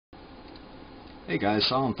Hey guys,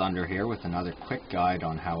 Silenthunder here with another quick guide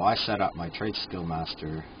on how I set up my Trade Skill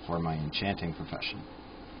Master for my Enchanting profession.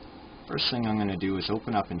 First thing I'm going to do is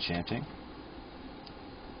open up Enchanting,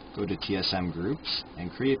 go to TSM Groups,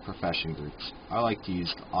 and create profession groups. I like to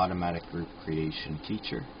use the automatic group creation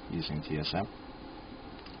feature using TSM.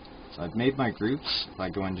 So I've made my groups. If I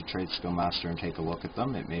go into Trade Skill Master and take a look at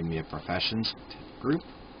them, it made me a professions group,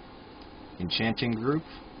 Enchanting group,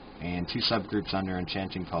 and two subgroups under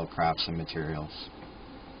Enchanting called Crafts and Materials.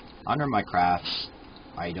 Under my Crafts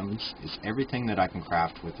items is everything that I can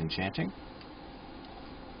craft with Enchanting,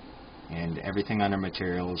 and everything under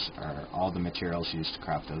Materials are all the materials used to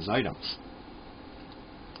craft those items.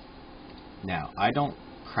 Now, I don't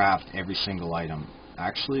craft every single item.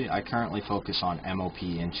 Actually, I currently focus on MOP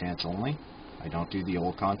enchants only. I don't do the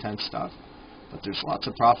old content stuff, but there's lots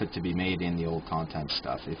of profit to be made in the old content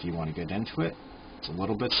stuff if you want to get into it. It's a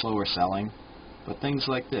little bit slower selling, but things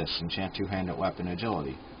like this, enchant two-handed weapon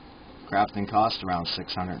agility. Crafting cost around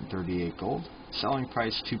 638 gold, selling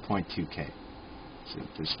price 2.2k. So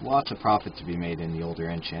there's lots of profit to be made in the older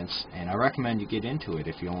enchants, and I recommend you get into it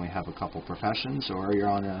if you only have a couple professions or you're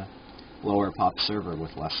on a lower pop server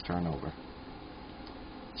with less turnover.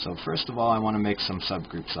 So first of all, I want to make some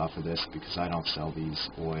subgroups off of this because I don't sell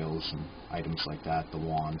these oils and items like that, the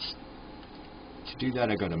wands. To do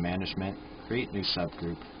that, I go to Management, create new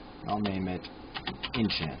subgroup, I'll name it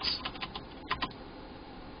Enchants.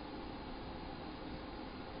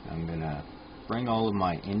 I'm going to bring all of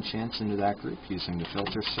my enchants into that group using the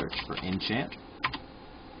filter search for enchant.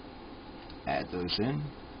 Add those in.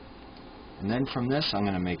 And then from this, I'm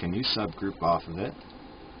going to make a new subgroup off of it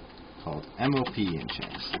called MOP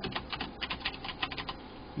enchants.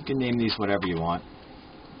 You can name these whatever you want.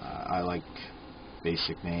 I like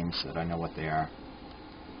basic names that I know what they are.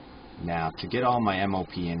 Now, to get all my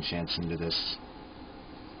MOP enchants into this,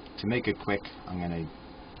 to make it quick, I'm going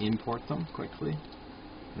to import them quickly.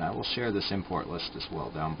 And I will share this import list as well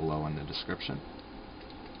down below in the description.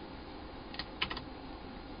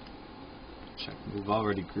 Check move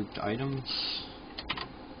already grouped items.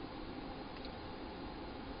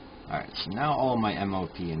 Alright, so now all my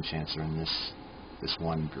MOP enchants are in this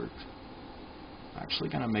one group. I'm actually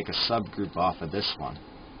going to make a subgroup off of this one.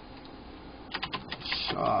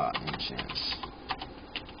 Shaw enchants.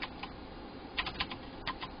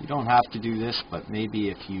 You don't have to do this, but maybe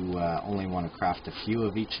if you only want to craft a few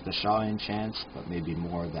of each of the Shaw enchants, but maybe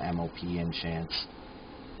more of the MOP enchants,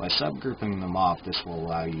 by subgrouping them off, this will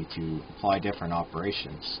allow you to apply different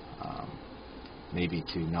operations, maybe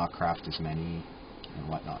to not craft as many and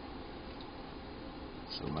whatnot.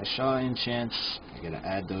 So my Shaw enchants, I gotta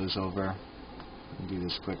add those over. Do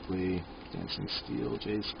this quickly. Dancing Steel,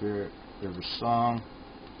 Jade Spirit, River Song,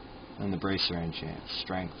 and the Bracer enchants,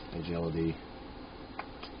 Strength, Agility,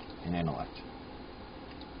 and Intellect.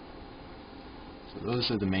 So those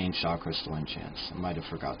are the main Shaw Crystal enchants. I might have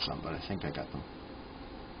forgot some, but I think I got them.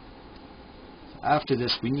 So after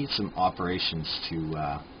this, we need some operations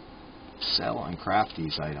to sell and craft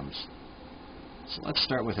these items. So let's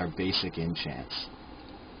start with our basic enchants.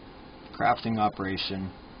 Crafting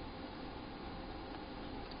operation.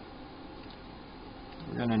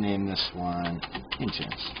 We're going to name this one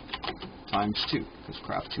Enchants times 2, because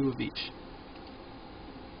craft 2 of each.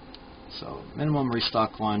 So minimum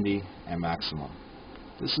restock quantity and maximum.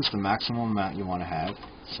 This is the maximum amount you want to have.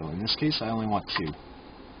 So in this case, I only want 2.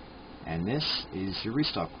 And this is your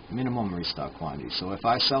minimum restock quantity. So if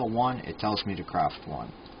I sell 1, it tells me to craft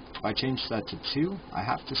 1. If I change that to 2, I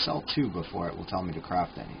have to sell 2 before it will tell me to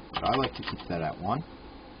craft any. But I like to keep that at 1.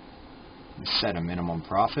 Set a minimum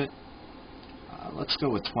profit. Let's go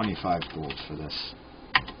with 25 gold for this.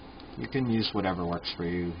 You can use whatever works for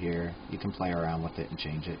you here. You can play around with it and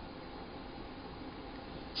change it.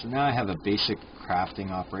 So now I have a basic crafting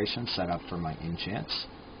operation set up for my enchants.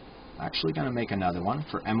 I'm actually going to make another one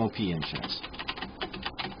for MOP enchants.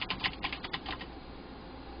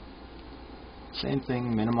 Same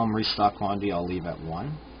thing, minimum restock quantity I'll leave at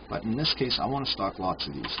 1. But in this case I want to stock lots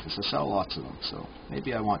of these because I sell lots of them. So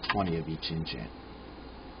maybe I want 20 of each enchant.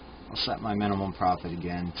 I'll set my minimum profit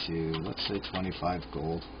again to, let's say, 25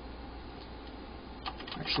 gold.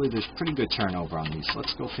 Actually, there's pretty good turnover on these.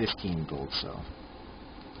 Let's go 15 gold, so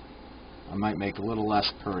I might make a little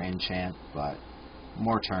less per enchant, but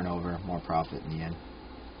more turnover, more profit in the end.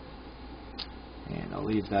 And I'll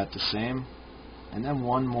leave that the same. And then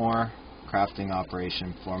one more crafting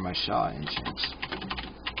operation for my Shaw enchants.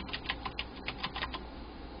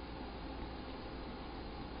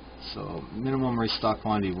 So minimum restock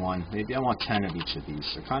quantity 1. Maybe I want 10 of each of these.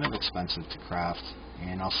 They're kind of expensive to craft,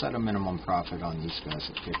 and I'll set a minimum profit on these guys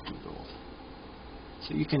at 50 gold.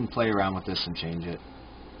 So you can play around with this and change it.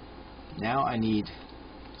 Now I need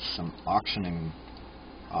some auctioning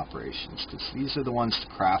operations, because these are the ones to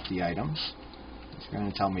craft the items. It's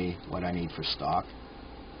going to tell me what I need for stock.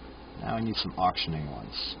 Now I need some auctioning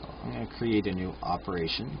ones. So I'm going to create a new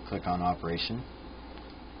operation. Click on operation.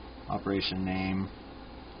 Operation name.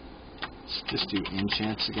 Let's just do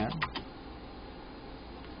enchants again.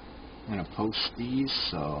 I'm going to post these,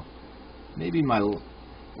 so maybe my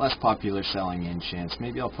less popular selling enchants,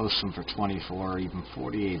 maybe I'll post them for 24 or even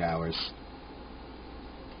 48 hours.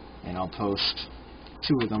 And I'll post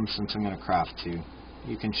 2 of them since I'm going to craft 2.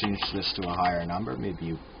 You can change this to a higher number. Maybe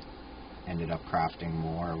you ended up crafting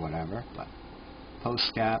more or whatever. But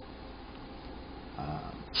post cap,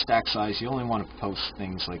 stack size, you only want to post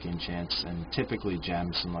things like enchants and typically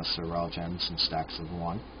gems unless they're raw gems in stacks of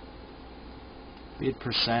 1. Bid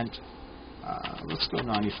percent, let's go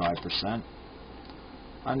 95%.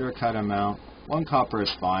 Undercut amount, 1 copper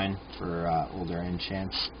is fine for older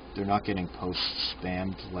enchants. They're not getting posts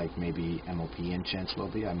spammed like maybe MOP enchants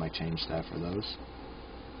will be. I might change that for those.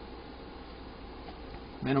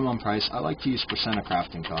 Minimum price, I like to use percent of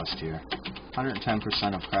crafting cost here.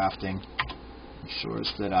 110% of crafting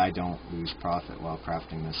ensures that I don't lose profit while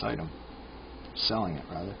crafting this item. Selling it,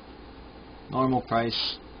 rather. Normal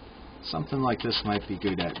price, something like this might be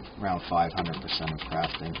good at around 500% of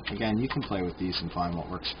crafting. Again, you can play with these and find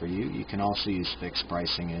what works for you. You can also use fixed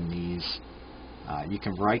pricing in these. You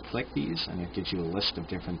can right-click these and it gives you a list of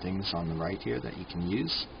different things on the right here that you can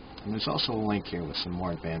use. And there's also a link here with some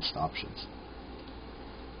more advanced options.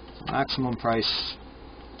 So maximum price,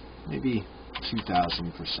 maybe 2000%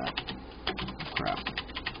 of crafting.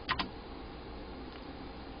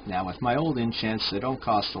 Now with my old enchants, they don't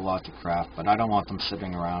cost a lot to craft, but I don't want them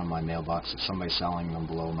sitting around in my mailbox if somebody's selling them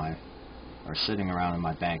below my, or sitting around in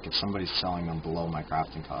my bank if somebody's selling them below my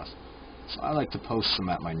crafting cost. So I like to post them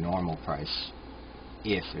at my normal price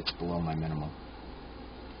if it's below my minimum.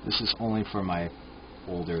 This is only for my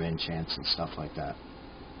older enchants and stuff like that.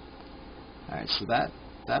 Alright, so that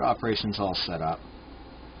operation's all set up.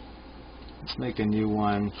 Let's make a new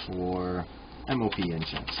one for MOP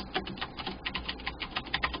enchants.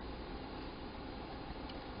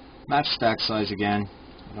 Match stack size again.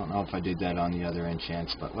 I don't know if I did that on the other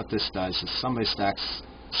enchants, but what this does is somebody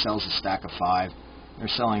sells a stack of 5. They're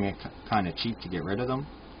selling it kind of cheap to get rid of them.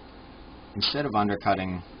 Instead of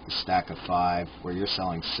undercutting the stack of 5 where you're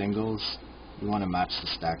selling singles, you want to match the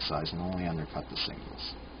stack size and only undercut the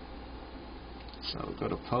singles. So go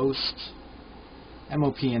to post.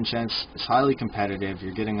 MOP enchants is highly competitive.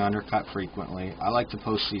 You're getting undercut frequently. I like to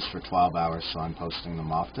post these for 12 hours, so I'm posting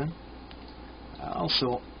them often.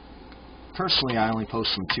 Also, personally, I only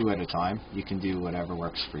post them 2 at a time. You can do whatever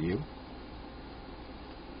works for you.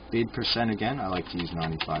 Bid percent again, I like to use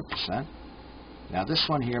 95%. Now this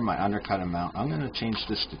one here, my undercut amount, I'm going to change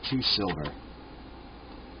this to 2 silver.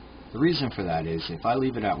 The reason for that is if I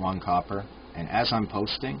leave it at 1 copper, and as I'm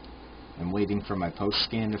posting and waiting for my post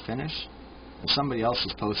scan to finish, if somebody else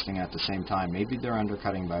is posting at the same time, maybe they're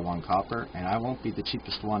undercutting by 1 copper, and I won't be the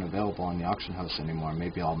cheapest one available in the auction house anymore.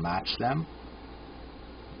 Maybe I'll match them,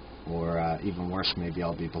 or even worse, maybe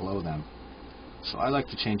I'll be below them. So I like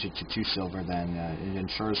to change it to 2 silver, then it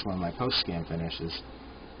ensures when my post scan finishes,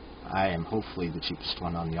 I am hopefully the cheapest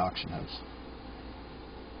one on the auction house.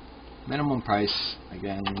 Minimum price,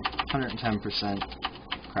 again, 110%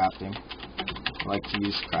 crafting. I like to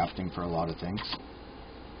use crafting for a lot of things.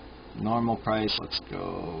 Normal price, let's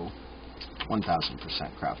go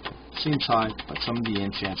 1000% crafting. Seems high, but some of the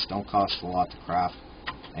enchants don't cost a lot to craft,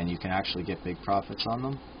 and you can actually get big profits on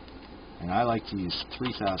them. And I like to use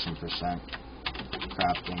 3000%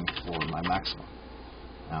 crafting for my maximum.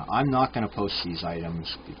 Now, I'm not going to post these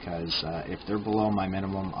items because if they're below my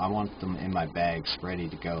minimum, I want them in my bags ready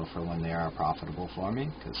to go for when they are profitable for me,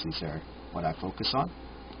 because these are what I focus on.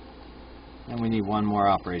 And we need one more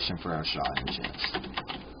operation for our shot enchants.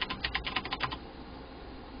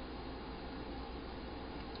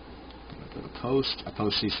 Go to post. I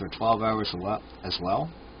post these for 12 hours as well.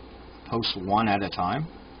 Post 1 at a time.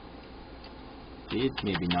 Bid,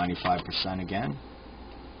 maybe 95% again.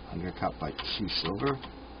 Undercut by 2 silver.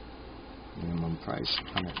 Minimum price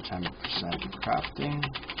 110% crafting.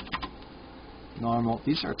 Normal.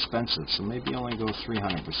 These are expensive, so maybe only go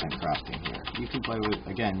 300% crafting here. You can play with,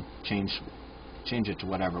 again, change it to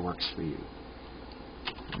whatever works for you.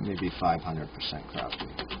 Maybe 500% crafting.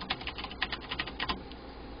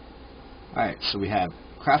 Alright, so we have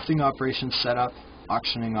crafting operations set up,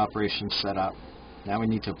 auctioning operations set up. Now we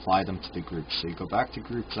need to apply them to the groups. So you go back to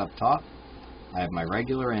groups up top. I have my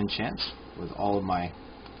regular enchants with all of my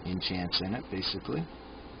enchants in it, basically.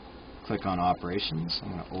 click on operations.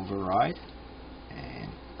 I'm going to override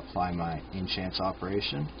and apply my enchants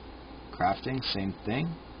operation. Crafting, same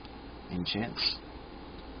thing, enchants.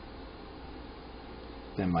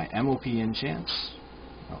 Then my MOP enchants.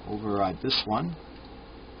 I'll override this one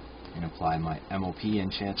and apply my MOP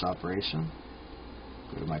enchants operation.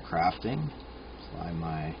 Go to my crafting, apply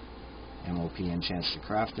my MOP enchants to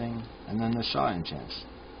crafting, and then the Shaw enchants.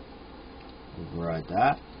 Override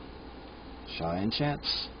that. Shaw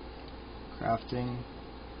enchants, crafting,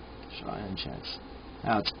 Shaw enchants.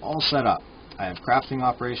 Now it's all set up. I have crafting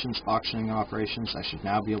operations, auctioning operations. I should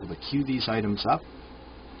now be able to queue these items up.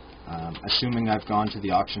 Assuming I've gone to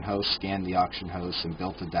the auction house, scanned the auction house, and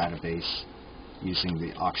built a database using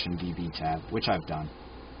the auction VB tab, which I've done.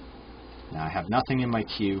 Now I have nothing in my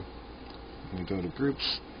queue. I'm going to go to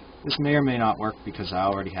groups. This may or may not work because I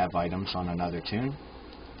already have items on another tune.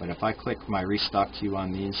 But if I click my restock queue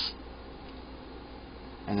on these,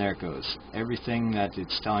 and there it goes. Everything that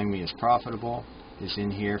it's telling me is profitable is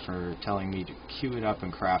in here for telling me to queue it up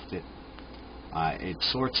and craft it. It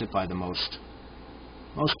sorts it by the most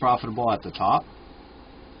profitable at the top.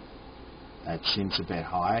 That seems a bit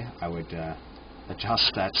high. I would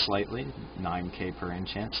adjust that slightly. 9k per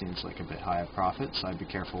enchant seems like a bit high of profit, so I'd be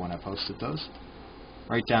careful when I posted those.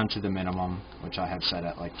 Right down to the minimum, which I have set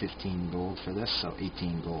at like 15 gold for this, so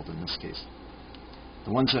 18 gold in this case.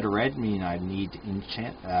 The ones that are red mean I need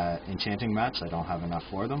enchanting mats. I don't have enough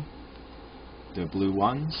for them. The blue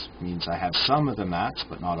ones means I have some of the mats,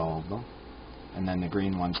 but not all of them. And then the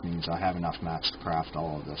green ones means I have enough mats to craft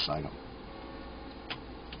all of this item.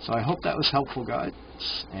 So I hope that was helpful, guys,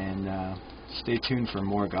 and stay tuned for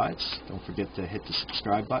more guides. Don't forget to hit the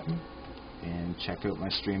subscribe button and check out my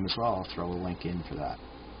stream as well. I'll throw a link in for that.